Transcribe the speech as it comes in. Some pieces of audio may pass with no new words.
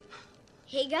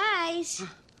Hey guys,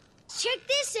 check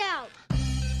this out.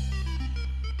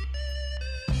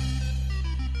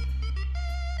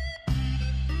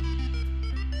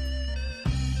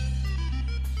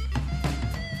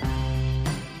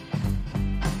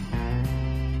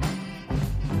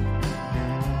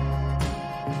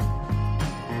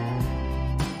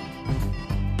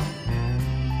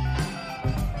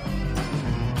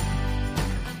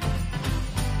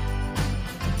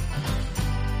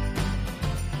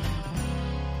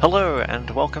 Hello, and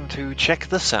welcome to Check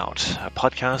This Out, a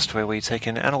podcast where we take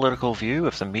an analytical view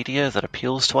of the media that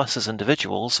appeals to us as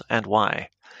individuals and why.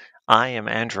 I am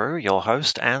Andrew, your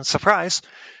host, and surprise,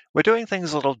 we're doing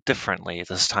things a little differently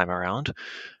this time around,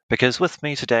 because with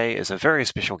me today is a very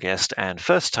special guest and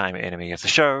first-time enemy of the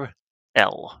show,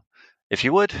 Elle. If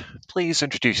you would, please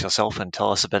introduce yourself and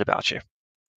tell us a bit about you.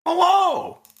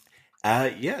 Hello!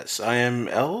 Yes, I am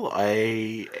Elle.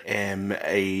 I am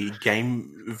a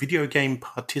video game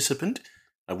participant.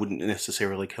 I wouldn't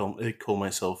necessarily call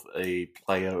myself a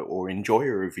player or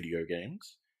enjoyer of video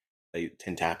games. They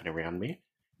tend to happen around me.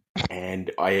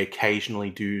 And I occasionally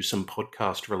do some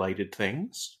podcast-related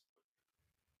things,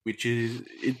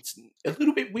 it's a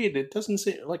little bit weird. It doesn't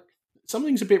seem like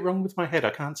something's a bit wrong with my head. I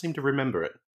can't seem to remember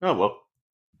it. Oh, well.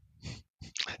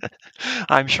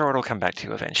 I'm sure it'll come back to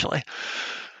you eventually.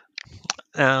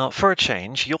 Now, for a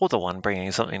change, you're the one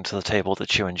bringing something to the table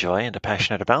that you enjoy and are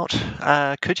passionate about.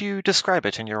 Could you describe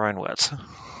it in your own words?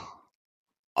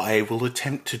 I will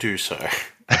attempt to do so.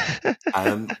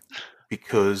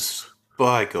 Because,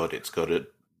 by God, it's got a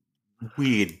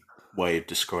weird way of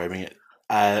describing it.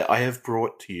 I have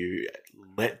brought to you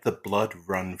Let the Blood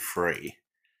Run Free,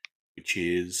 which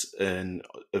is a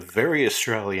very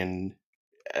Australian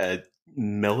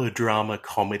melodrama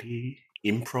comedy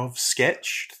improv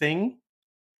sketch thing.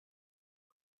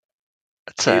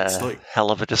 It's a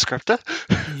hell of a descriptor.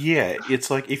 Yeah,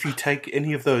 it's like if you take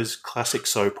any of those classic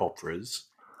soap operas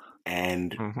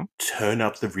and turn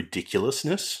up the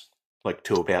ridiculousness, like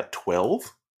to about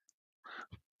 12,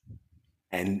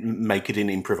 and make it an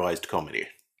improvised comedy.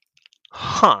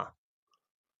 Huh.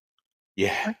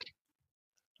 Yeah.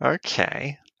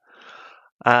 Okay.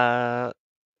 So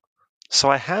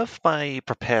I have my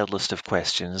prepared list of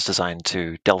questions designed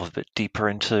to delve a bit deeper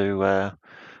into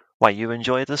why you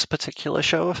enjoy this particular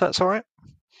show, if that's all right.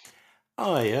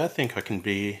 Oh yeah, I think I can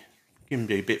be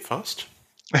a bit fussed.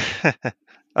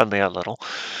 Only a little.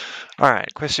 All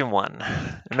right, question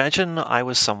 1. Imagine I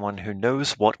was someone who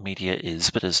knows what media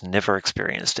is but has never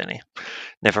experienced any.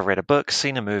 Never read a book,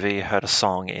 seen a movie, heard a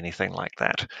song, anything like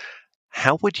that.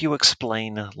 How would you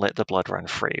explain Let the Blood Run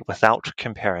Free without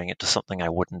comparing it to something I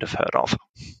wouldn't have heard of?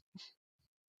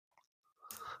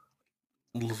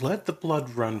 Let the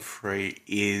Blood Run Free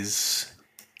is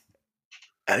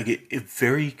a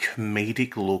very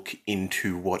comedic look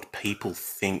into what people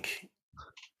think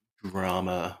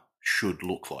drama should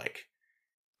look like.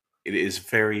 It is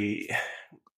very,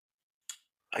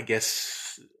 I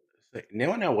guess,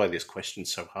 now I know why this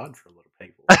question's so hard for a lot of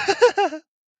people.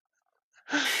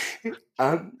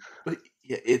 But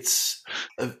yeah, it's,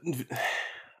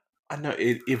 I know,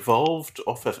 it evolved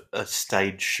off a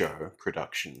stage show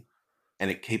production, and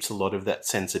it keeps a lot of that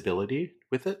sensibility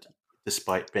with it,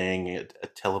 despite being a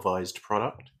televised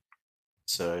product.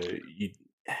 So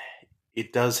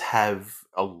it does have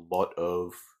a lot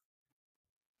of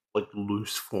like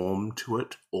loose form to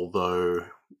it, although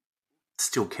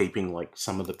still keeping like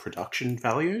some of the production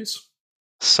values.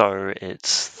 So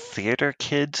it's theater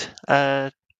kid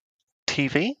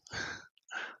TV?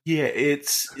 Yeah, it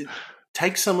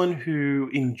takes someone who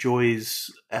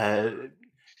enjoys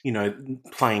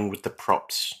playing with the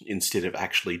props instead of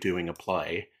actually doing a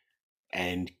play,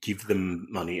 and give them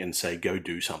money and say, go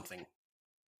do something.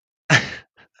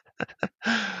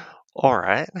 All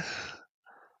right.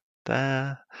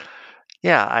 Yeah,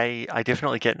 I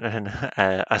definitely get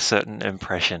a certain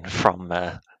impression from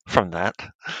that.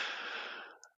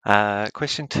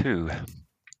 Question 2.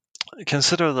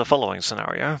 Consider the following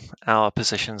scenario. Our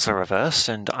positions are reversed,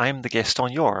 and I'm the guest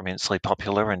on your immensely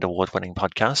popular and award-winning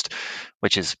podcast,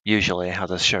 which is usually how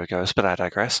this show goes, but I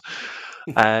digress.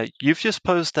 You've just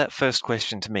posed that first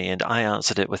question to me, and I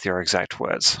answered it with your exact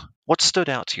words. What stood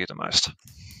out to you the most?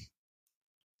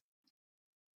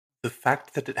 The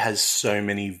fact that it has so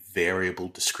many variable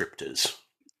descriptors.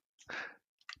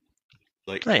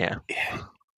 Like, oh, yeah.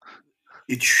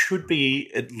 It should be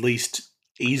at least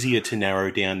easier to narrow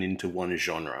down into one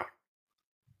genre.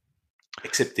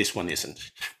 Except this one isn't.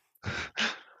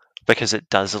 Because it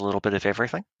does a little bit of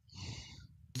everything?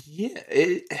 Yeah,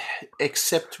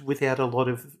 except without a lot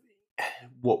of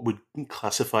what would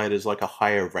classify it as like a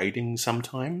higher rating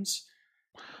sometimes.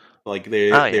 Like Oh,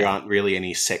 there yeah. aren't really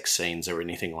any sex scenes or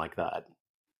anything like that.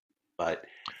 But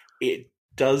it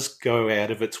does go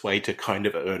out of its way to kind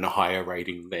of earn a higher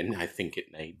rating than I think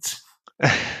it needs.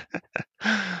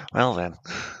 Well then.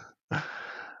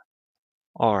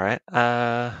 All right.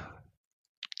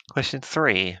 Question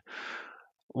 3.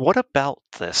 What about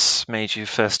this made you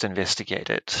first investigate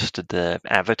it? Did the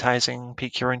advertising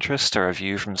pique your interest, or a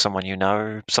view from someone you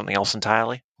know, something else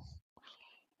entirely?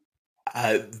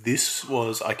 This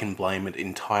was, I can blame it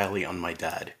entirely on my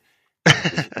dad.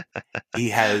 He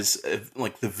has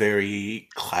like the very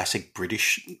classic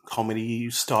British comedy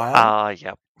style,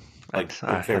 Yep. like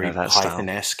I know very that style.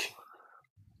 Python-esque.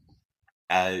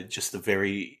 Just the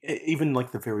very, even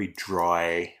like the very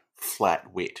dry,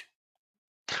 flat wit.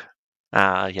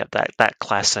 Yeah, that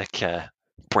classic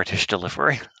British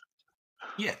delivery.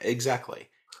 Yeah, exactly.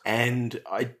 And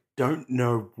I don't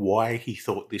know why he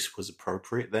thought this was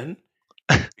appropriate then,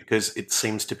 because it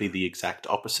seems to be the exact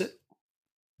opposite.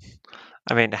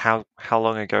 I mean, how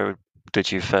long ago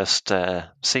did you first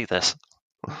see this?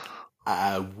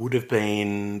 Would have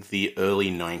been the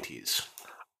early 90s,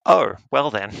 Oh,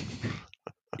 well then.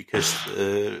 because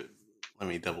let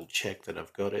me double check that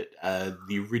I've got it.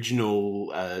 The original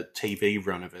TV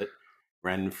run of it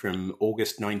ran from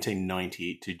August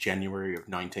 1990 to January of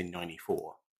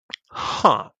 1994.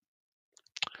 Huh.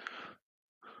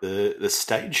 The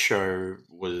stage show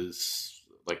was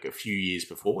like a few years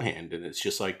beforehand, and it's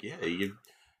just like, yeah,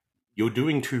 you're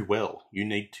doing too well. You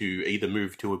need to either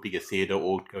move to a bigger theatre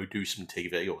or go do some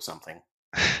TV or something.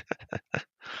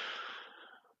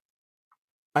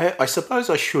 I suppose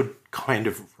I should kind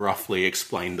of roughly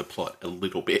explain the plot a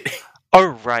little bit. Oh,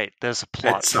 right. There's a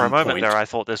plot. At For a some moment point. there, I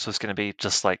thought this was going to be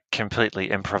just like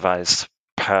completely improvised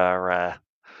per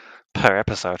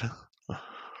episode.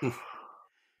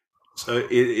 So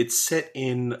it's set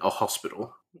in a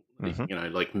hospital, Hmm.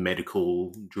 like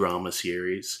medical drama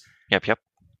series. Yep.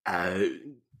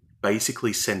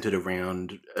 Basically centered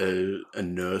around a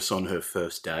nurse on her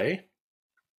first day.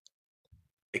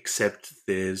 Except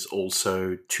there's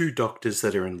also two doctors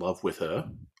that are in love with her.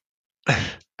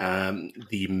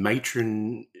 The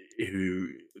matron who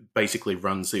basically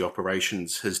runs the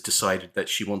operations has decided that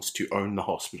she wants to own the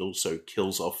hospital, so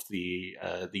kills off the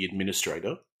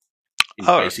administrator in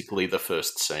basically the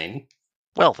first scene.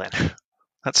 Well then,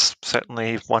 that's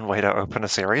certainly one way to open a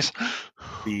series.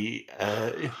 The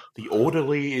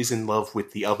orderly is in love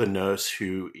with the other nurse,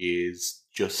 who is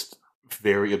just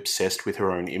very obsessed with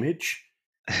her own image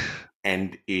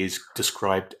and is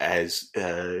described as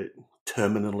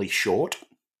terminally short.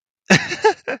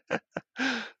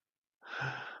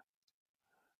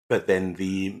 But then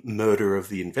the murder of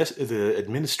the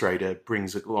administrator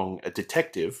brings along a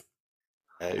detective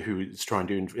who is trying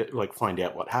to find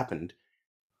out what happened,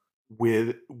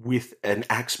 with an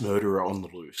axe murderer on the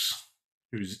loose,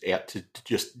 who's out to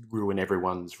just ruin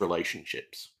everyone's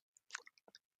relationships.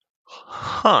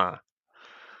 Huh.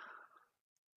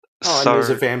 Oh, and there's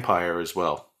a vampire as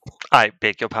well. I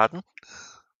beg your pardon?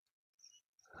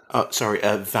 Oh, sorry,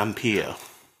 a vampire.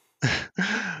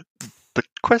 The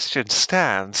question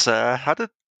stands, how did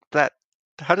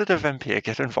a vampire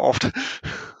get involved?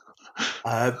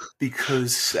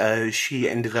 Because she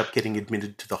ended up getting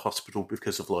admitted to the hospital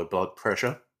because of low blood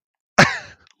pressure.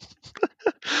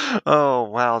 Oh,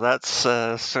 wow, that's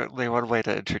certainly one way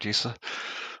to introduce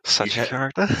such a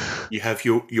character. You have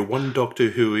your one doctor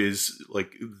who is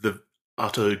like the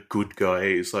utter good guy,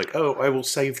 is like, oh, I will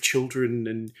save children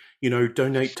and,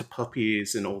 donate to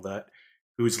puppies and all that,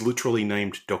 who is literally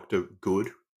named Dr.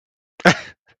 Good.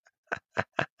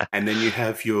 And then you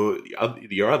have your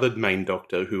other main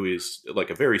doctor, who is like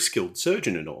a very skilled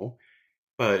surgeon and all,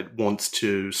 but wants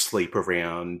to sleep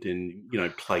around and,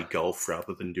 play golf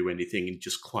rather than do anything and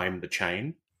just climb the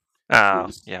chain. Oh,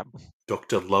 yeah.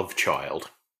 Dr. Lovechild.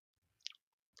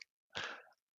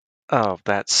 Oh,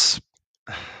 that's...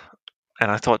 And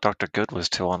I thought Dr. Good was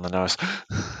too on the nose.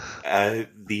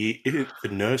 The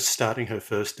nurse starting her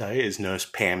first day is Nurse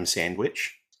Pam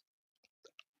Sandwich,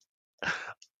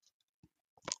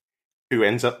 who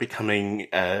ends up becoming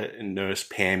Nurse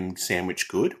Pam Sandwich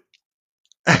Good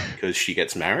because she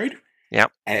gets married.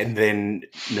 Yep. And then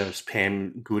Nurse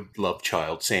Pam Good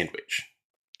Lovechild Sandwich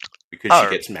because she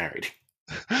gets married.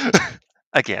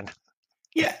 Again.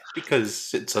 Yeah,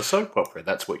 because it's a soap opera.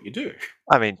 That's what you do.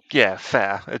 I mean, yeah,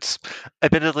 fair.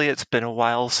 Admittedly, it's been a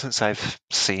while since I've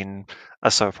seen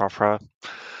a soap opera,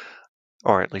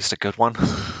 or at least a good one.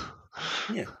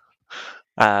 Yeah.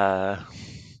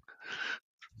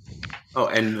 Oh,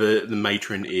 and the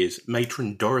matron is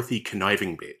Matron Dorothy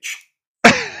Conniving Bitch.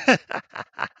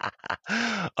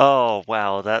 Oh,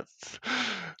 wow, that's...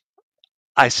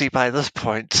 I see by this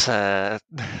point,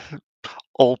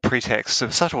 all pretext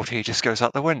of subtlety just goes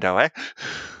out the window, eh?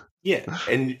 Yeah,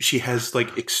 and she has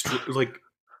like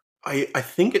I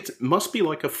think it must be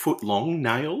like a foot long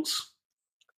nails,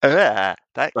 That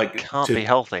like can't be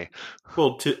healthy.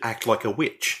 to act like a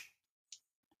witch.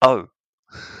 Oh.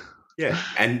 Yeah,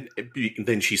 and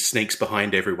then she sneaks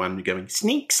behind everyone, going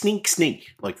sneak, sneak,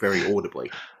 sneak, like very audibly.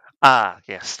 Ah,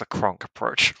 yes, the Kronk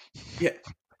approach. Yeah,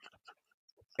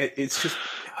 it's just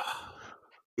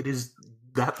it is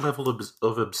that level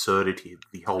of absurdity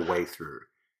the whole way through.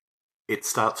 It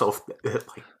starts off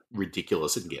like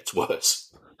ridiculous and gets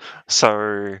worse.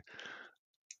 So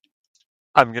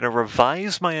I'm going to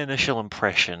revise my initial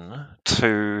impression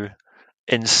to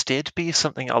instead be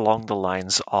something along the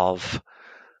lines of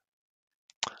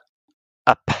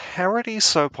a parody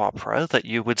soap opera that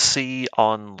you would see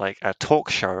on like a talk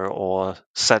show or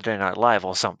Saturday Night Live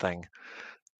or something,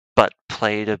 but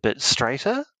played a bit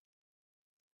straighter.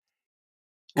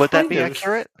 Would that be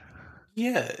accurate?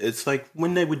 Yeah, it's like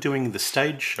when they were doing the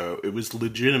stage show, it was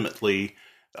legitimately,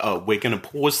 we're going to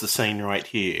pause the scene right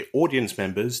here. Audience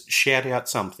members, shout out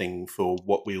something for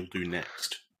what we'll do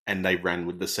next. And they ran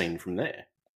with the scene from there,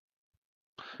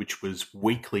 which was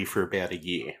weekly for about a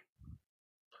year.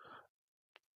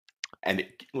 And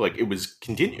it was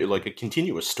like a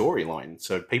continuous storyline,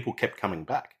 so people kept coming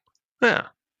back. Yeah,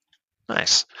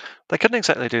 nice. They couldn't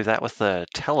exactly do that with the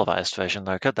televised version,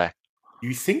 though, could they?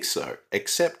 You think so,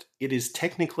 except it is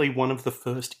technically one of the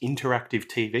first interactive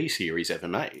TV series ever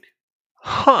made.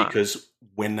 Huh. Because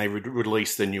when they would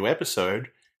release the new episode,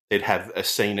 they'd have a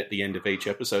scene at the end of each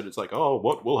episode. It's like, oh,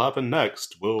 what will happen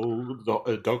next? Will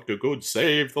Dr. Good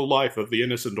save the life of the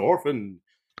innocent orphan?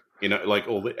 You know, like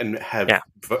and have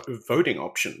voting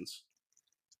options.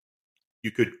 You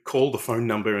could call the phone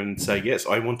number and say, yes,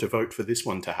 I want to vote for this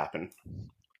one to happen.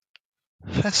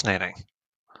 Fascinating.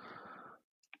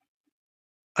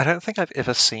 I don't think I've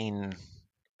ever seen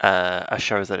a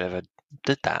show that ever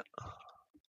did that.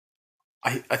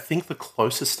 I think the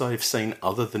closest I've seen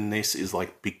other than this is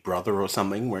like Big Brother or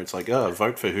something, where it's like, oh,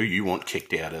 vote for who you want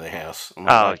kicked out of the house.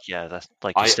 Yeah, that's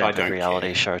like a standard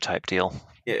reality show type deal.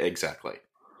 Yeah, exactly.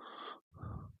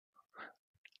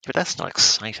 But that's not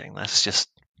exciting. That's just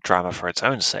drama for its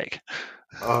own sake.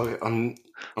 Oh, I'm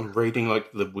reading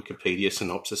like the Wikipedia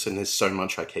synopsis, and there's so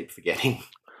much I keep forgetting.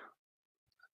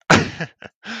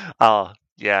 Oh,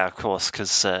 yeah, of course.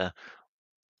 Because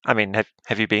I mean,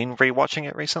 have you been rewatching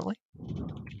it recently?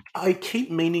 I keep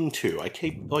meaning to.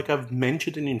 I've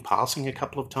mentioned it in passing a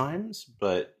couple of times,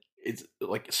 but it's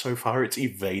like so far it's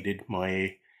evaded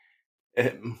my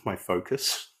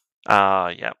focus.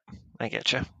 Yeah, I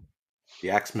get you. The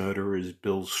axe murderer is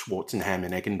Bill Schwarzenham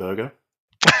in Eggenberger.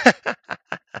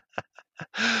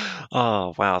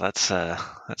 Oh wow, that's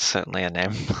certainly a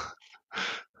name.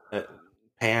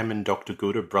 Pam and Dr.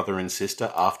 Good are brother and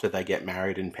sister after they get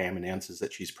married, and Pam announces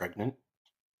that she's pregnant.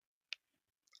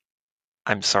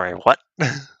 I'm sorry, what?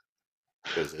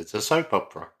 Because it's a soap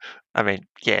opera. I mean,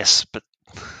 yes, but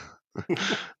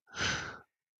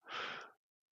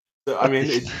I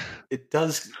mean, it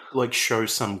does like show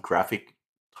some graphic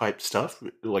type stuff,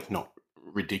 like not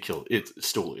ridiculous.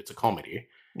 It's a comedy.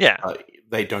 Yeah,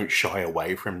 they don't shy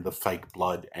away from the fake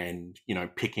blood and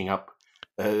picking up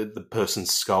the person's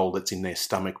skull that's in their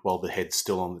stomach while the head's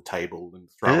still on the table and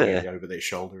throwing it over their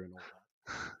shoulder and all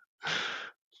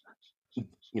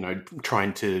that.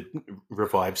 Trying to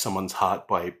revive someone's heart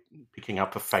by picking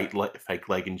up a fake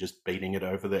leg and just beating it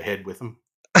over the head with them.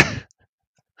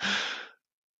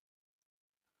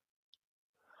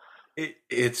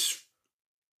 It's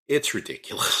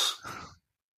ridiculous.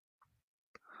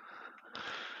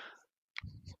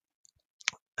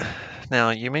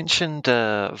 Now you mentioned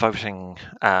voting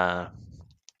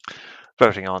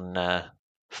on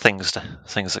things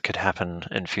that could happen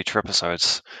in future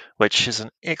episodes, which is an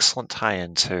excellent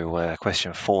tie-in to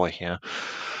question 4 here.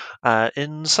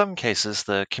 In some cases,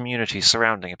 the community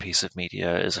surrounding a piece of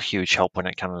media is a huge help when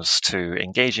it comes to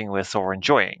engaging with or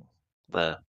enjoying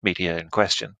the media in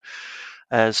question.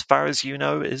 As far as you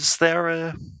know, is there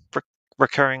a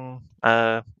recurring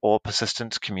or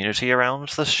persistent community around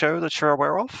this show that you're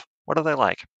aware of? What are they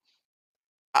like?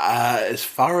 As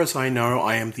far as I know,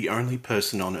 I am the only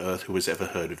person on Earth who has ever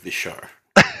heard of this show.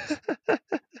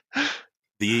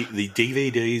 The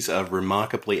DVDs are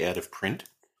remarkably out of print.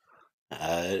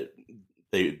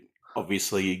 They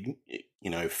obviously,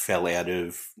 fell out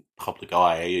of public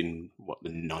eye in the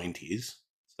 90s.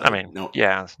 So, I mean,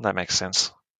 yeah, that makes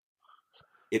sense.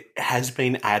 It has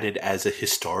been added as a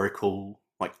historical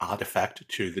artifact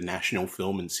to the National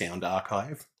Film and Sound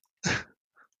Archive.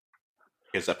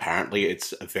 Because apparently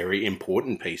it's a very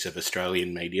important piece of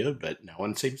Australian media, but no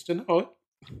one seems to know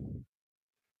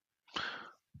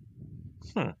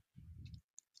it.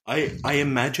 I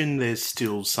imagine there's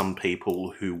still some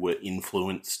people who were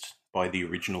influenced by the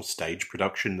original stage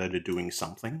production that are doing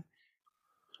something,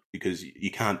 because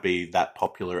you can't be that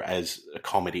popular as a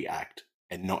comedy act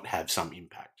and not have some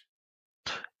impact.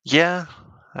 Yeah,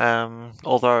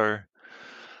 although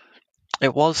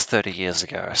it was 30 years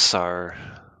ago, so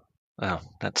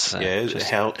that's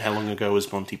How long ago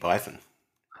was Monty Python?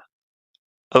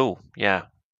 Oh, yeah,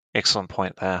 excellent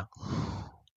point there.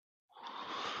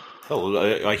 Hell,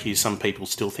 I hear some people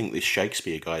still think this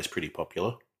Shakespeare guy is pretty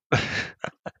popular.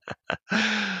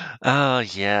 Oh,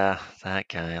 yeah, that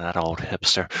guy, that old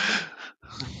hipster.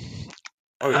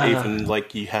 Or even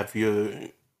like you have your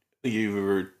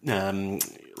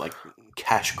like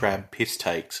cash grab piss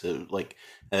takes like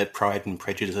Pride and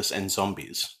Prejudice and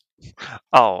Zombies.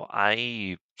 Oh,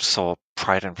 I saw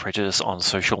Pride and Prejudice on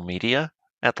social media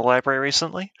at the library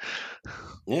recently.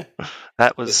 Yeah.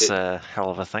 That was a hell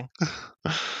of a thing.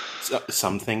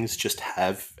 Some things just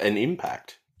have an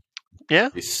impact. Yeah.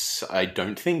 This, I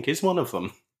don't think, is one of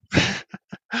them. I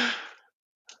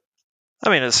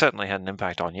mean, it certainly had an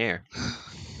impact on you.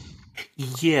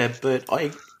 Yeah, but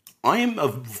I am a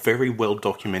very well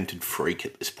documented freak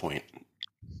at this point.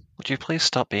 Would you please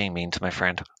stop being mean to my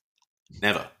friend?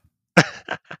 Never.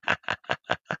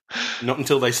 Not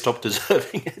until they stop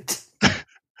deserving it.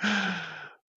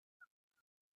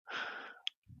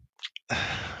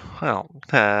 Well,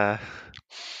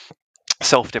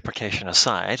 self-deprecation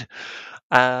aside,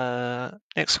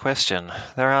 next question.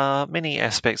 There are many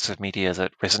aspects of media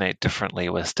that resonate differently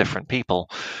with different people.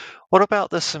 What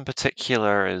about this in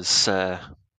particular is,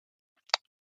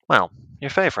 well,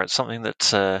 your favourite? Something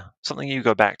you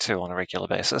go back to on a regular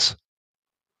basis?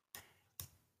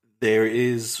 There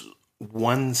is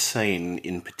one scene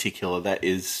in particular that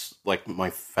is like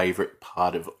my favorite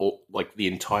part of all, like the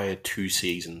entire 2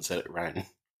 seasons that it ran.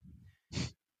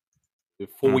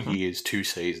 4 years, 2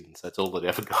 seasons. That's all it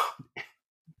ever got.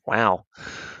 Wow.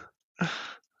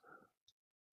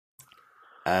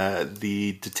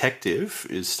 The detective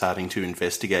is starting to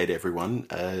investigate everyone.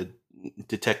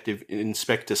 Detective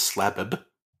Inspector Slabbab,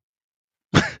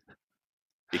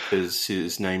 because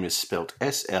his name is spelt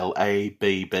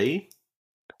Slabb.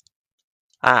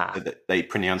 They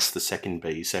pronounce the second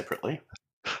B separately.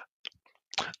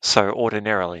 So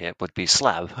ordinarily it would be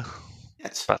slab.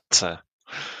 Yes. But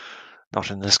not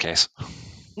in this case.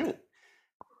 No.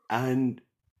 And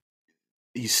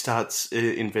he starts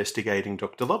investigating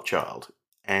Dr. Lovechild,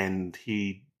 and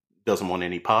he doesn't want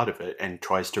any part of it and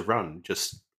tries to run,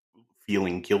 just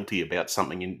feeling guilty about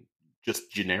something just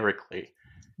generically.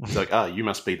 He's like, you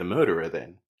must be the murderer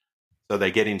then. So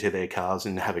they get into their cars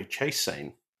and have a chase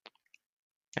scene.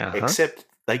 Except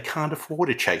they can't afford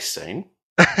a chase scene.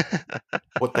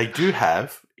 What they do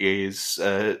have is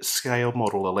scale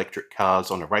model electric cars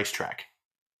on a racetrack.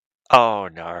 Oh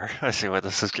no, I see where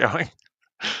this is going.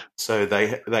 So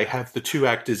they have the two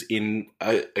actors in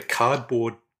a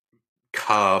cardboard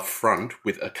car front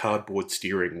with a cardboard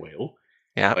steering wheel,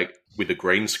 like with a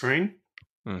green screen,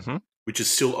 which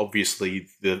is still obviously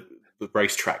the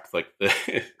racetrack, like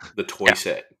the toy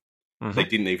set. They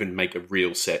didn't even make a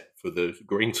real set for the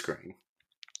green screen.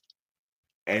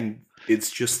 And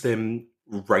it's just them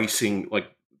racing, like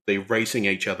they're racing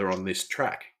each other on this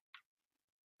track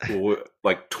for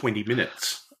like 20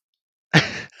 minutes.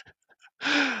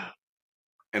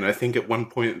 And I think at one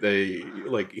point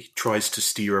he tries to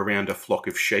steer around a flock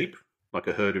of sheep, like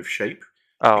a herd of sheep.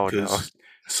 Because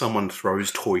someone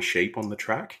throws toy sheep on the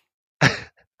track.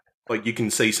 Like you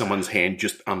can see someone's hand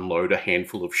just unload a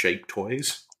handful of sheep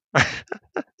toys.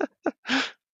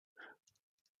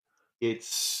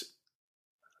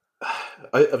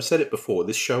 I've said it before,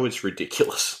 this show is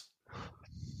ridiculous.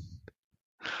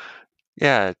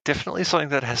 Yeah, definitely something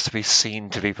that has to be seen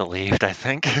to be believed, I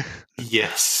think.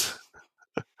 Yes.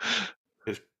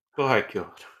 By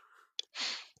God.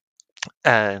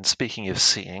 And speaking of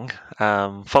seeing,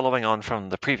 following on from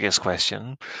the previous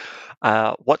question,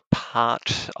 what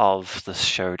part of this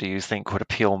show do you think would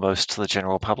appeal most to the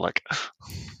general public?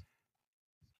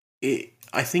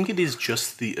 I think it is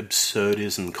just the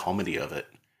absurdism comedy of it.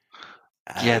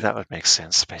 Yeah, that would make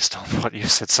sense based on what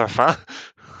you've said so far.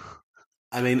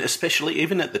 I mean, especially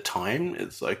even at the time,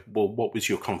 it's like, well, what was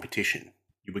your competition?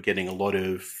 You were getting a lot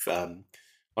of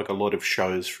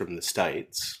shows from the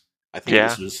States. I think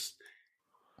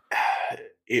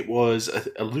it was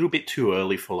a little bit too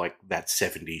early for like that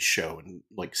 70s show and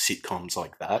like sitcoms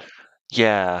like that.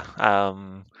 Yeah.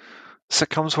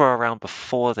 sitcoms were around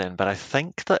before then, but I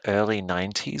think the early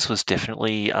 90s was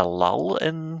definitely a lull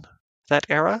in that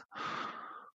era.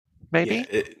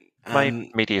 Maybe? My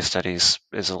media studies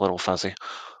is a little fuzzy.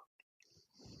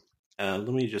 Let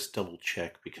me just double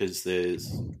check because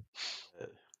there's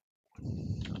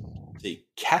the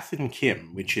Kath and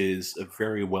Kim, which is a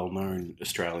very well-known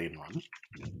Australian run,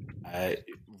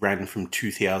 ran from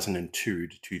 2002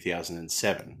 to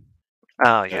 2007.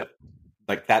 Oh, yeah.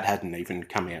 Like that hadn't even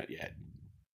come out yet.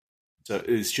 So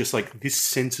it's just like this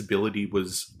sensibility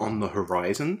was on the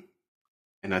horizon,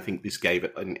 and I think this gave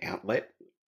it an outlet,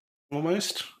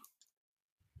 almost.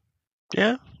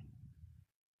 Yeah.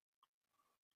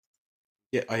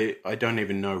 Yeah, I don't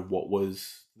even know what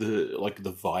was the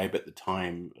vibe at the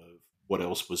time of what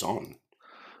else was on.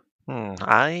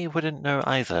 I wouldn't know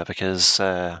either because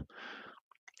I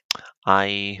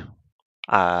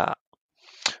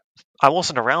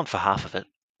wasn't around for half of it.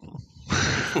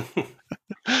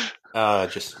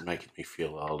 Just making me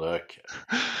feel old. Okay.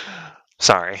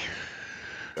 Sorry.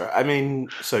 I mean,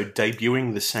 so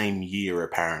debuting the same year,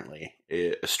 apparently,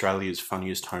 Australia's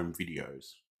Funniest Home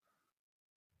Videos.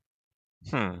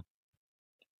 And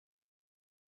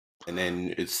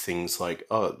then it's things like,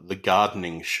 The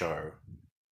Gardening Show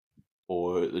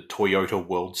or the Toyota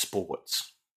World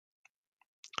Sports.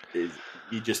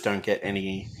 You just don't get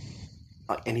any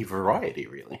variety,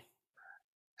 really.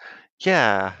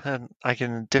 Yeah, and I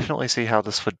can definitely see how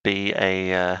this would be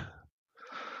an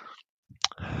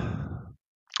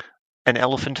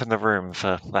elephant in the room,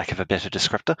 for lack of a better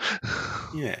descriptor.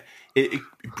 Yeah, it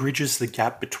bridges the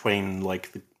gap between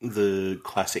like the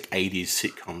classic 80s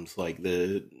sitcoms like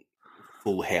the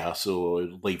Full House or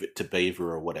Leave It to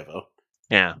Beaver or whatever.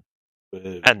 Yeah,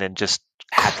 and then just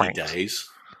Happy Days.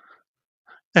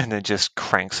 And then just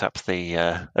cranks up the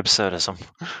absurdism.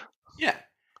 Yeah,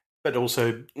 but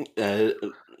also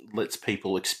lets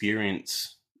people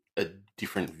experience a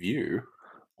different view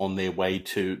on their way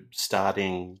to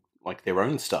starting like their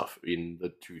own stuff in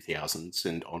the 2000s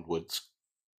and onwards.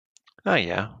 Oh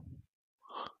yeah,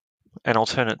 an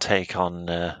alternate take on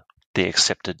the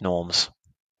accepted norms.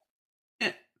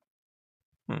 Yeah.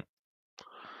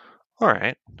 All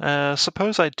right.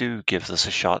 Suppose I do give this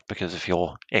a shot because of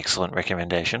your excellent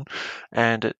recommendation,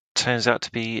 and it turns out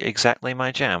to be exactly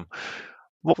my jam.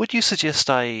 What would you suggest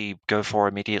I go for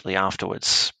immediately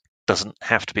afterwards? Doesn't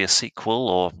have to be a sequel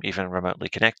or even remotely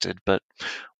connected, but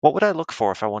what would I look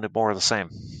for if I wanted more of the same?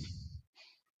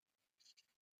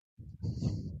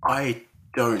 I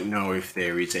don't know if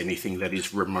there is anything that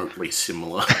is remotely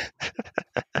similar.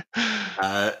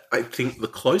 I think the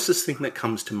closest thing that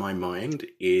comes to my mind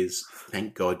is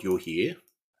Thank God You're Here.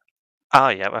 Oh,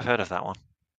 yeah, I've heard of that one.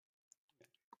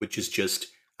 Which is just,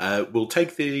 we'll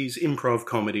take these improv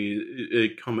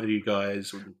comedy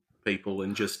guys or people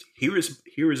and just, here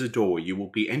is a door. You will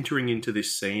be entering into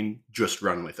this scene. Just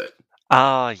run with it.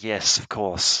 Ah, yes, of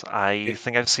course. I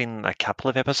think I've seen a couple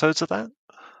of episodes of that.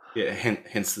 Yeah,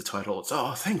 hence the title. It's,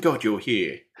 thank God you're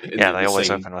here. And yeah, they always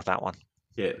open with that one.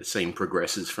 Yeah, the scene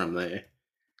progresses from there.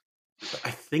 But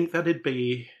I think that'd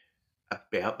be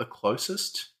about the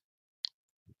closest.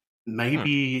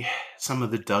 Maybe some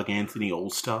of the Doug Anthony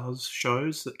All-Stars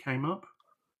shows that came up.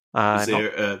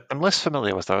 I'm less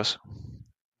familiar with those.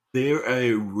 They're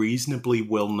a reasonably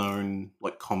well-known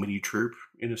like comedy troupe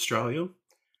in Australia.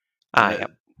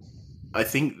 Yep. I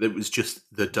think that was just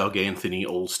the Doug Anthony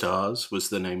All-Stars was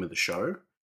the name of the show.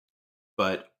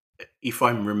 But if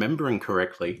I'm remembering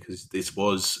correctly, because this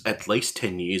was at least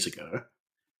 10 years ago,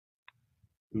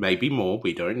 maybe more,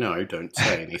 we don't know, don't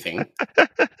say anything.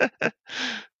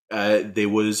 There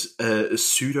was a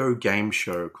pseudo game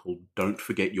show called Don't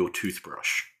Forget Your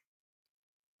Toothbrush.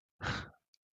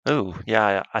 Oh,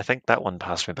 yeah, I think that one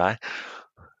passed me by.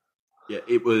 Yeah,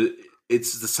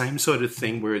 it's the same sort of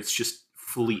thing where it's just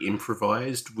fully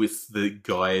improvised with the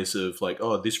guise of like,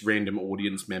 this random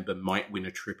audience member might win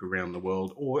a trip around the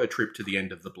world or a trip to the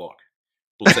end of the block.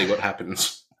 We'll see what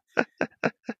happens.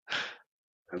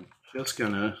 I'm just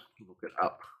gonna look it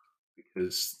up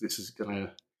because this is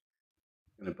gonna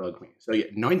bug me. So yeah,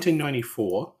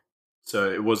 1994. So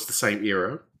it was the same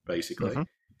era, basically.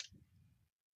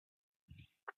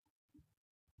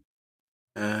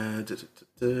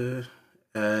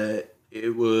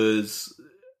 It was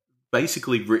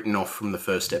basically written off from the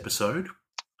first episode.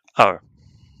 Oh.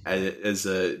 As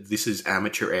this is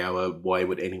amateur hour, why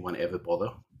would anyone ever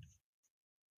bother?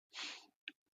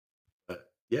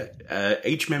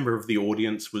 Each member of the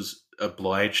audience was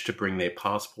obliged to bring their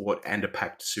passport and a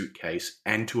packed suitcase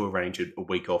and to arrange a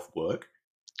week off work.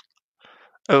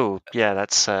 Oh, yeah,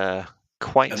 that's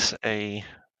quite a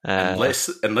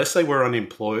Unless they were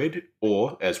unemployed,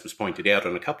 or, as was pointed out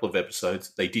on a couple of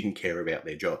episodes, they didn't care about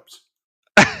their jobs.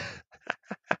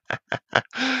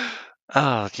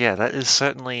 Oh, yeah, that is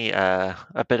certainly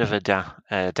a bit of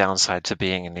a downside to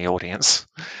being in the audience.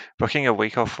 Booking a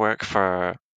week off work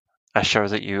for a show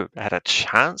that you had a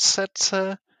chance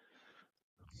at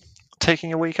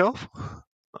taking a week off?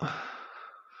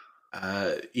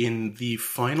 In the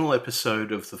final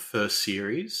episode of the first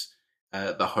series,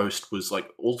 the host was like,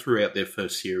 all throughout their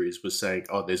first series, was saying,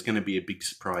 "Oh, there's going to be a big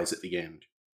surprise at the end,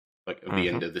 like of the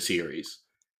end of the series."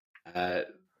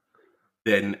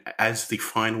 Then, as the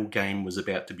final game was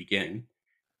about to begin,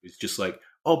 it's just like,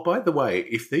 "Oh, by the way,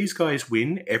 if these guys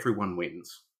win, everyone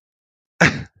wins."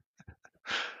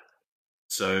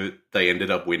 So they ended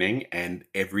up winning, and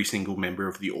every single member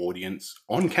of the audience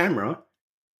on camera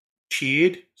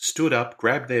cheered, stood up,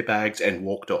 grabbed their bags, and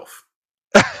walked off.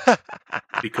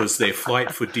 Because their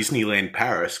flight for Disneyland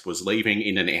Paris was leaving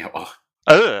in an hour.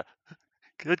 Oh,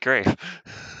 good grief.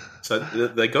 So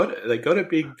they got a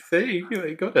big thing.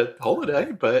 They got a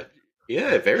holiday, but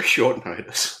yeah, very short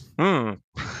notice.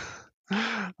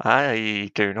 I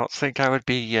do not think I would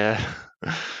be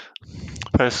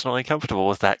personally comfortable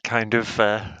with that kind of...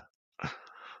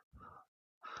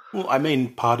 Well, I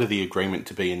mean, part of the agreement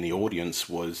to be in the audience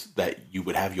was that you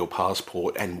would have your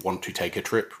passport and want to take a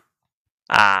trip.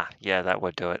 Ah, yeah, that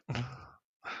would do it.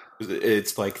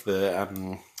 It's like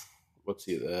the what's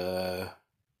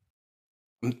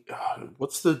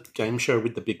the game show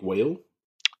with the big wheel?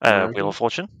 Wheel of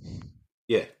Fortune?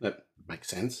 Yeah, that makes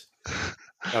sense.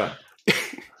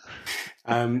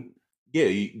 Yeah,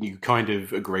 you kind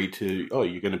of agree to, oh,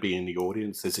 you're going to be in the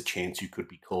audience. There's a chance you could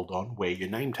be called on. Wear your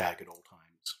name tag at all times.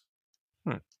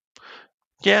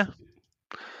 Yeah.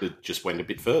 It just went a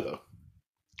bit further.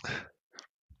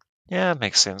 Yeah,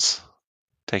 makes sense.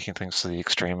 Taking things to the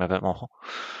extreme a bit more.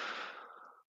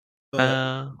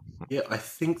 But, yeah, I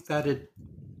think that'd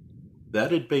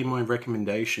be my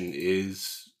recommendation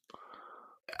is,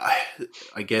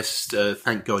 I guess,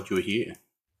 thank God you're here.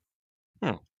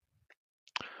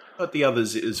 But the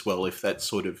others as well, if that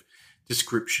sort of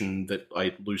description that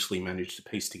I loosely managed to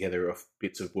piece together off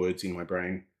bits of words in my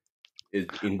brain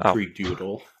intrigued you at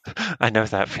all. I know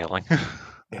that feeling.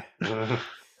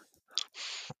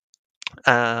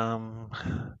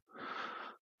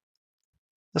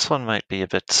 This one might be a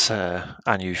bit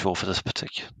unusual for this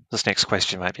This next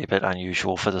question might be a bit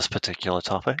unusual for this particular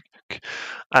topic.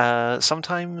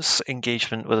 Sometimes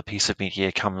engagement with a piece of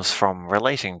media comes from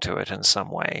relating to it in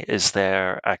some way. Is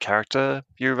there a character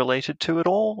you related to at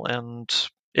all? And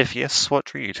if yes, what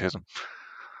drew you to them?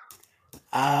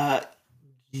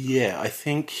 Yeah, I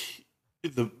think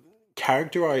the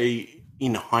character I,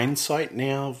 in hindsight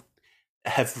now,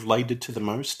 have related to the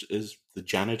most is the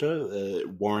janitor,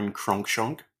 Warren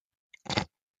Cronkshank.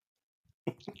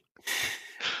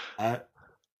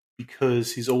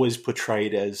 Because he's always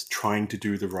portrayed as trying to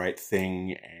do the right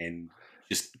thing and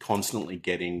just constantly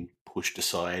getting pushed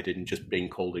aside and just being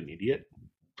called an idiot.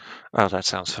 Oh, that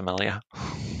sounds familiar.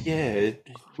 Yeah,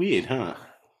 weird, huh?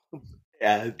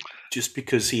 Just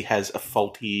because he has a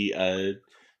faulty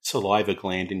saliva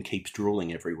gland and keeps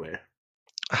drooling everywhere.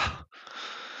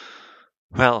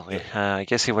 Well, I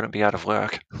guess he wouldn't be out of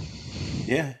work.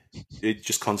 Yeah, it's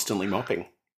just constantly mopping.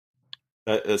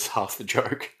 That's half the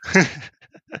joke.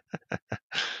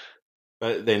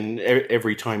 But then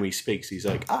every time he speaks, he's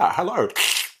like, hello.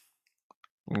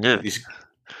 Yeah. He's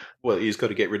got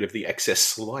to get rid of the excess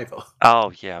saliva.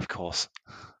 Oh, yeah, of course.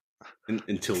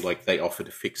 Until, like, they offer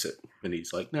to fix it. And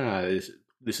he's like, nah,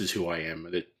 this is who I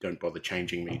am. Don't bother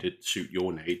changing me to suit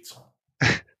your needs.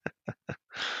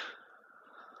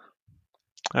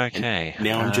 Okay. And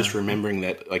now I'm just remembering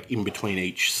that, like, in between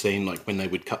each scene, like, when they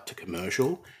would cut to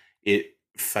commercial, it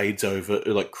fades over,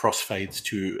 like, crossfades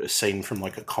to a scene from,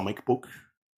 like, a comic book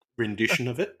rendition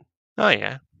of it. Oh,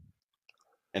 yeah.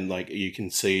 And, like, you can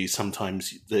see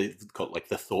sometimes they've got, like,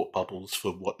 the thought bubbles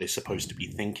for what they're supposed to be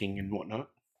thinking and whatnot.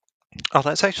 Oh,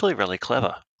 that's actually really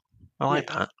clever. I like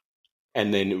that.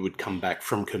 And then it would come back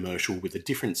from commercial with a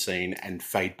different scene and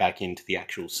fade back into the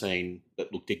actual scene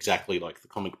that looked exactly like the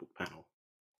comic book panel.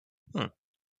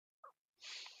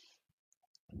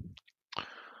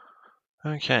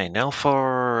 Okay, now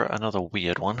for another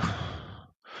weird one.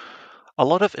 A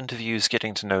lot of interviews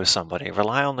getting to know somebody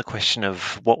rely on the question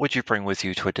of what would you bring with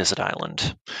you to a desert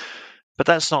island? But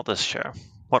that's not this show.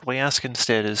 What we ask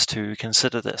instead is to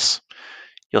consider this.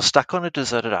 You're stuck on a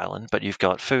deserted island, but you've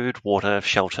got food, water,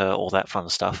 shelter, all that fun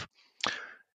stuff.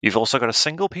 You've also got a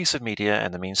single piece of media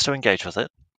and the means to engage with it,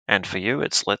 and for you,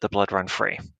 it's Let the Blood Run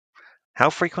Free.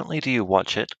 How frequently do you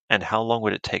watch it, and how long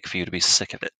would it take for you to be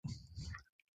sick of it?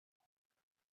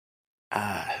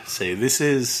 See, this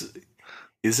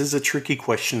is a tricky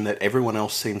question that everyone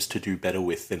else seems to do better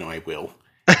with than I will.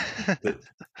 But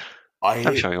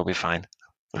I'm sure you'll be fine.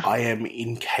 I am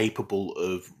incapable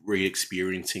of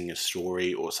re-experiencing a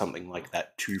story or something like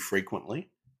that too frequently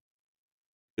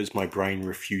because my brain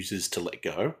refuses to let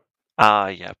go.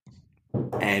 Yeah.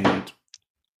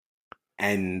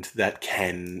 And that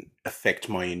can affect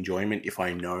my enjoyment if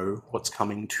I know what's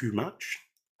coming too much.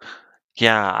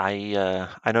 Yeah,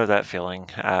 I know that feeling.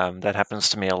 That happens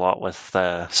to me a lot with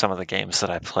some of the games that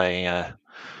I play,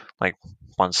 like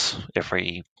once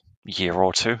every year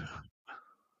or two.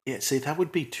 Yeah, see, that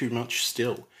would be too much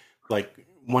still. Like,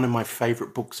 one of my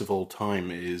favourite books of all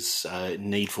time is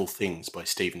Needful Things by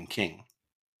Stephen King.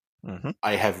 Mm-hmm.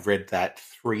 I have read that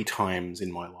 3 times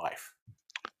in my life.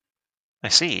 I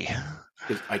see.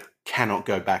 Because I cannot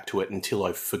go back to it until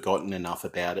I've forgotten enough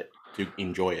about it to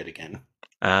enjoy it again.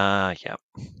 Yeah.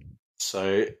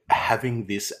 So having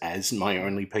this as my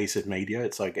only piece of media,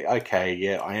 it's like, okay,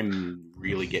 yeah, I am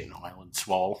really getting Island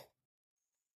Swole.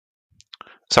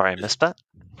 Sorry, I missed that.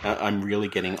 I'm really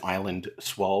getting Island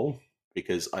Swole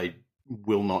because I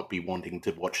will not be wanting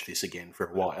to watch this again for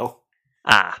a while.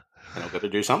 And I've got to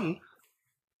do something.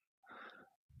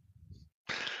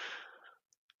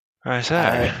 Right.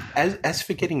 As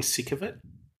for getting sick of it,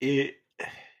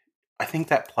 I think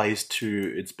that plays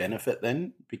to its benefit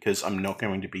then, because I'm not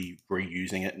going to be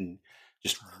reusing it and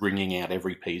just wringing out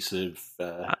every piece of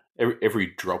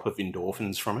every drop of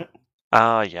endorphins from it.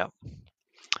 Yeah.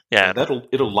 Yeah. So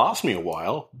it'll last me a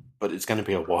while, but it's going to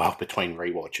be a while between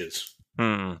rewatches.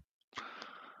 And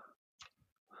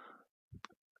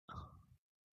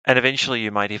eventually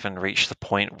you might even reach the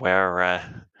point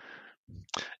where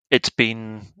it's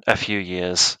been a few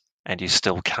years and you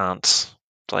still can't,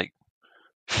 like,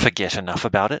 forget enough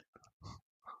about it.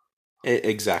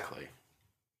 Exactly.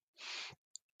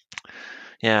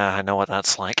 Yeah, I know what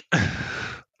that's like.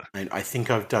 And I think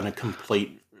I've done a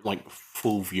complete, like,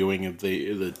 full viewing of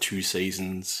the 2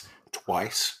 seasons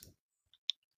twice.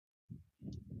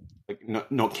 Like,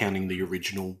 not counting the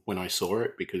original when I saw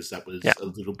it, because that was a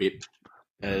little bit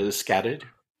scattered.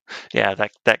 Yeah,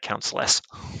 that counts less.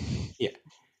 Yeah.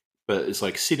 But it's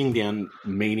like sitting down,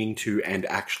 meaning to, and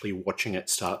actually watching it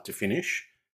start to finish,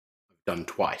 I've done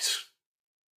twice.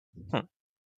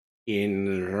 In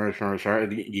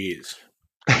years.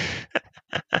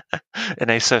 In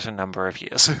a certain number of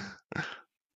years.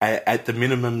 At the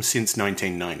minimum since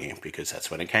 1990, because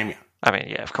that's when it came out. I mean,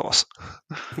 yeah, of course.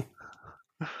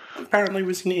 Apparently it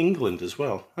was in England as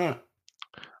well. Huh.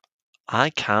 I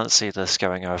can't see this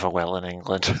going over well in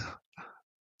England.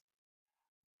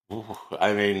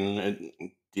 I mean,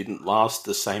 it didn't last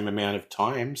the same amount of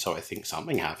time, so I think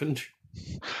something happened.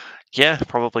 Yeah,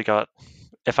 probably got,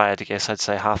 if I had to guess, I'd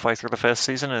say halfway through the first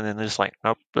season, and then they're just like,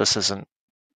 nope, this isn't.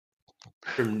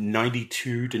 From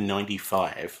 92 to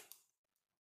 95.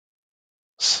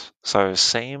 So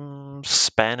same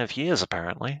span of years,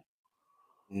 apparently.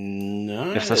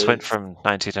 No. If this went from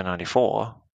 90 to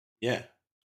 94. Yeah.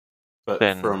 But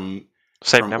then from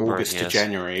number August of to years.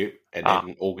 January, and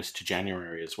then August to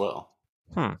January as well.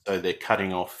 So they're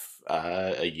cutting off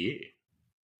a year.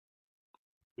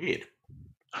 Weird.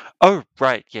 Oh,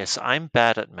 right, yes, I'm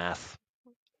bad at math.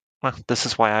 Well, this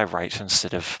is why I write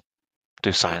instead of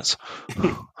do science.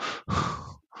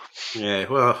 Yeah,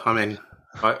 well, I mean,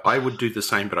 I would do the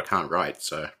same, but I can't write,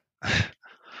 so...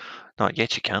 Not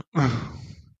yet, you can't. Not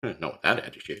with that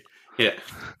attitude. Yeah.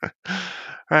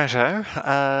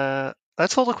 Righto.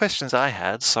 That's all the questions I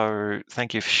had, so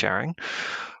thank you for sharing.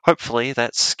 Hopefully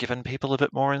that's given people a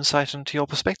bit more insight into your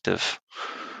perspective.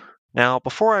 Now,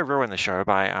 before I ruin the show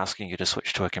by asking you to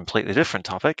switch to a completely different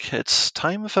topic, it's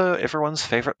time for everyone's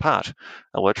favourite part,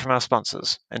 a word from our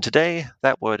sponsors. And today,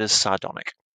 that word is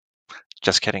sardonic.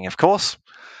 Just kidding, of course.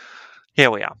 Here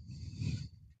we are.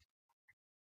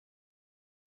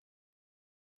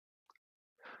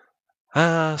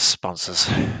 Sponsors.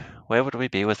 Where would we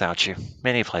be without you?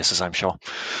 Many places, I'm sure.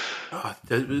 Oh,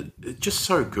 they're just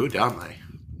so good, aren't they?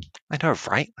 I know,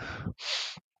 right?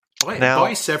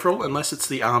 Buy several, unless it's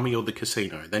the army or the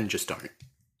casino. Then just don't.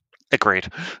 Agreed.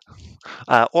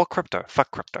 Or crypto.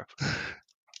 Fuck crypto. I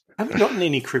haven't gotten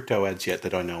any crypto ads yet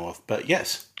that I know of, but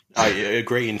yes, I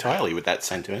agree entirely with that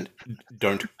sentiment.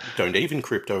 Don't even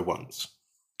crypto ones.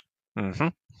 Mm-hmm.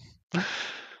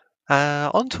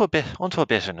 Onto a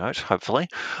better note, hopefully.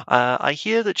 I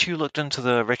hear that you looked into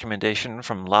the recommendation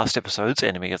from last episode's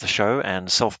enemy of the show and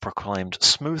self-proclaimed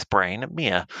smooth brain,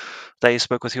 Mia. They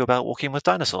spoke with you about Walking with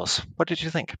Dinosaurs. What did you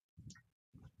think?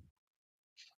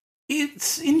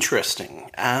 It's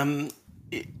interesting.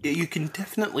 You can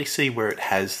definitely see where it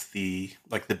has the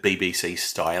BBC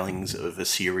stylings of a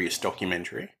serious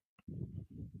documentary,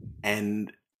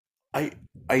 and I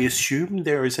assume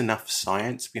there is enough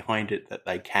science behind it that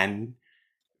they can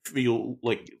feel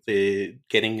like they're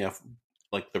getting the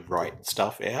right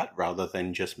stuff out rather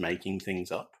than just making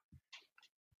things up.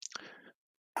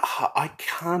 I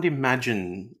can't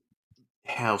imagine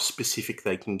how specific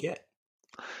they can get.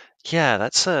 Yeah,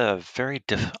 that's a very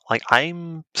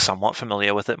I'm somewhat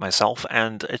familiar with it myself,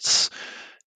 and it's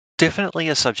definitely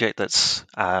a subject that's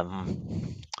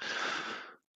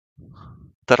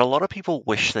that a lot of people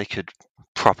wish they could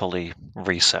properly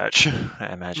research, I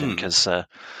imagine, because a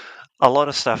lot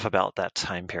of stuff about that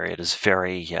time period is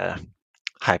very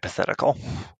hypothetical.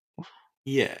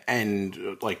 Yeah, and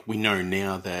we know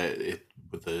now that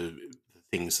the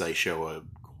things they show are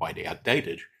quite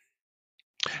outdated.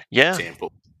 Yeah.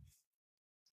 Example.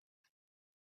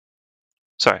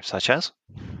 Sorry, such as?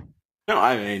 No,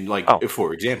 I mean,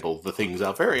 for example, the things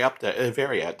are very outdated.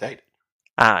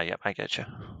 Yep, I get you.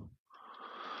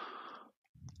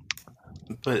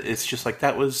 But it's just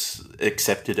that was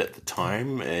accepted at the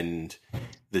time, and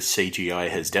the CGI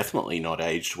has definitely not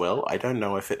aged well. I don't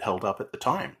know if it held up at the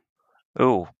time.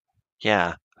 Oh,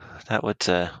 yeah, that would.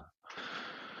 I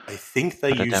think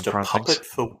they used a puppet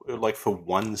for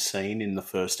one scene in the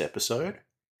first episode,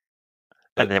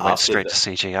 and then went straight to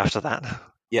CG after that.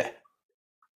 Yeah,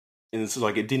 and it's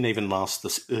it didn't even last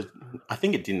I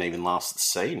think it didn't even last the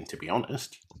scene, to be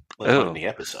honest, let alone the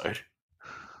episode.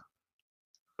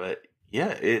 But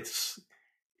yeah, it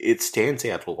stands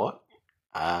out a lot.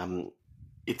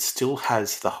 It still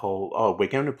has the whole, we're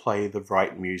going to play the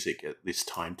right music at this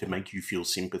time to make you feel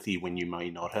sympathy when you may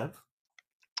not have.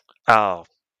 Oh,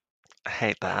 I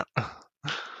hate that.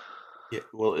 Yeah,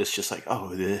 well, it's just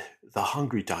the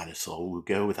hungry dinosaur will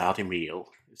go without a meal.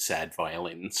 Sad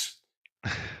violins.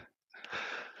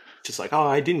 Just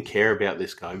I didn't care about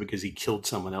this guy because he killed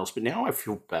someone else, but now I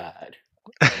feel bad.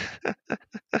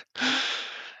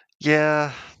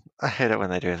 Yeah, I hate it when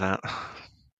they do that.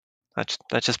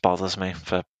 That just bothers me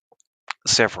for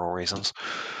several reasons.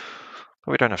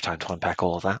 But we don't have time to unpack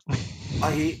all of that.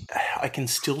 I can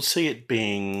still see it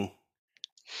being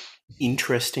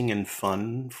interesting and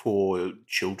fun for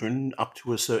children up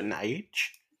to a certain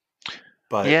age.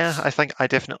 But yeah,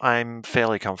 I'm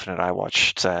fairly confident I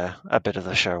watched a bit of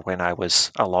the show when I was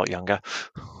a lot younger.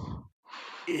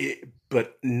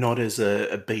 But not as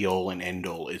a be-all and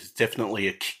end-all. It's definitely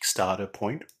a Kickstarter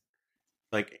point.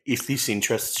 If this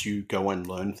interests you, go and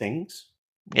learn things.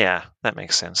 Yeah, that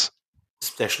makes sense.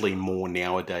 Especially more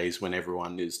nowadays when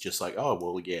everyone is just oh,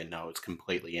 well, yeah, no, it's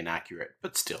completely inaccurate.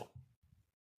 But still.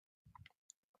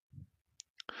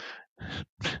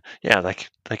 Yeah,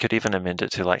 they could even amend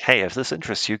it to hey, if this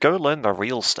interests you, go learn the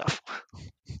real stuff.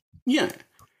 Yeah.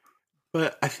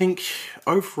 But I think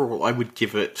overall I would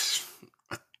give it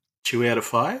a 2 out of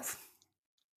 5.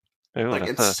 Ooh,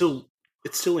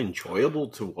 it's still enjoyable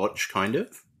to watch, kind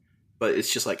of. But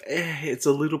it's just it's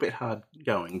a little bit hard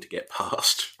going to get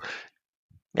past.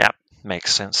 Yeah,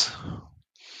 makes sense.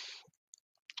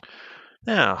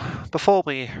 Now, before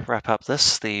we wrap up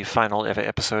the final ever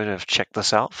episode of Check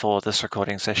This Out for this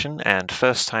recording session, and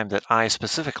first time that I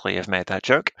specifically have made that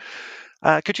joke,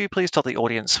 could you please tell the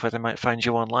audience where they might find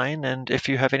you online and if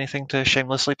you have anything to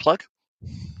shamelessly plug?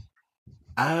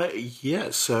 Yeah,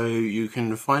 so you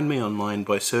can find me online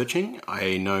by searching.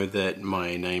 I know that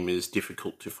my name is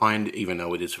difficult to find, even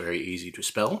though it is very easy to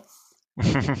spell.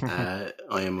 I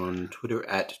am on Twitter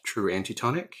at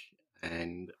TrueAntitonic,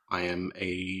 and I am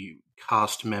a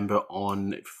cast member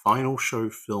on Final Show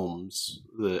Films,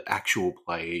 the actual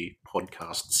play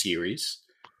podcast series,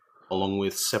 along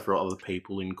with several other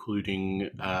people, including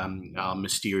our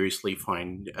mysteriously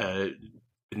fine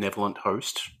benevolent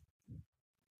host.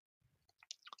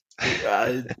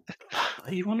 Are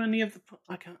you on any of the?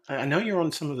 I know you're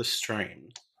on some of the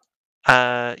streams.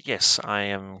 Yes, I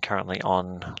am currently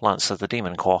on Lance of the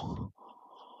Demon Corps.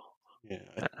 Yeah,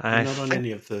 I'm not on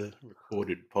any of the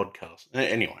recorded podcasts.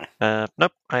 Anyway.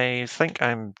 Nope, I think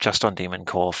I'm just on Demon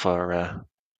Corps for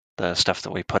the stuff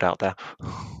that we put out there.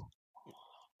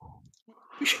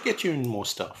 We should get you in more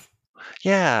stuff.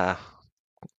 Yeah.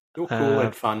 You're cool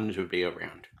and fun to be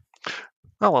around.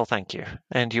 Oh, well, thank you.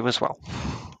 And you as well.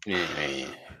 Yeah.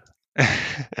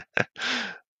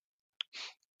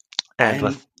 and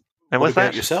with what about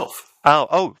that, yourself?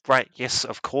 Oh, right. Yes,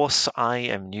 of course. I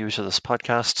am new to this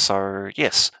podcast, so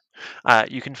yes.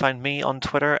 You can find me on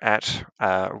Twitter at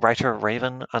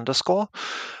writerraven_,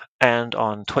 and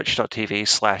on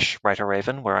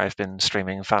twitch.tv/writerraven, where I've been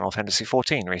streaming Final Fantasy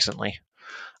XIV recently.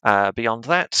 Beyond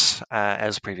that,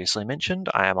 as previously mentioned,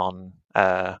 I am on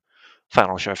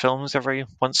Final Show Films every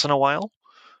once in a while.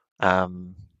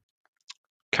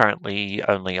 Currently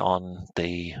only on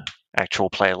the actual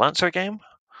Player Lancer game,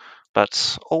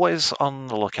 but always on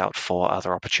the lookout for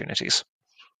other opportunities.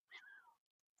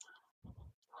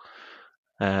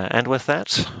 And with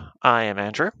that, I am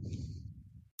Andrew.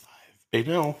 I've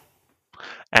been Al.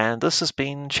 And this has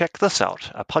been Check This Out,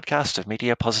 a podcast of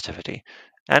media positivity.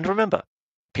 And remember,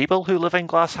 people who live in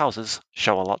glass houses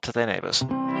show a lot to their neighbours.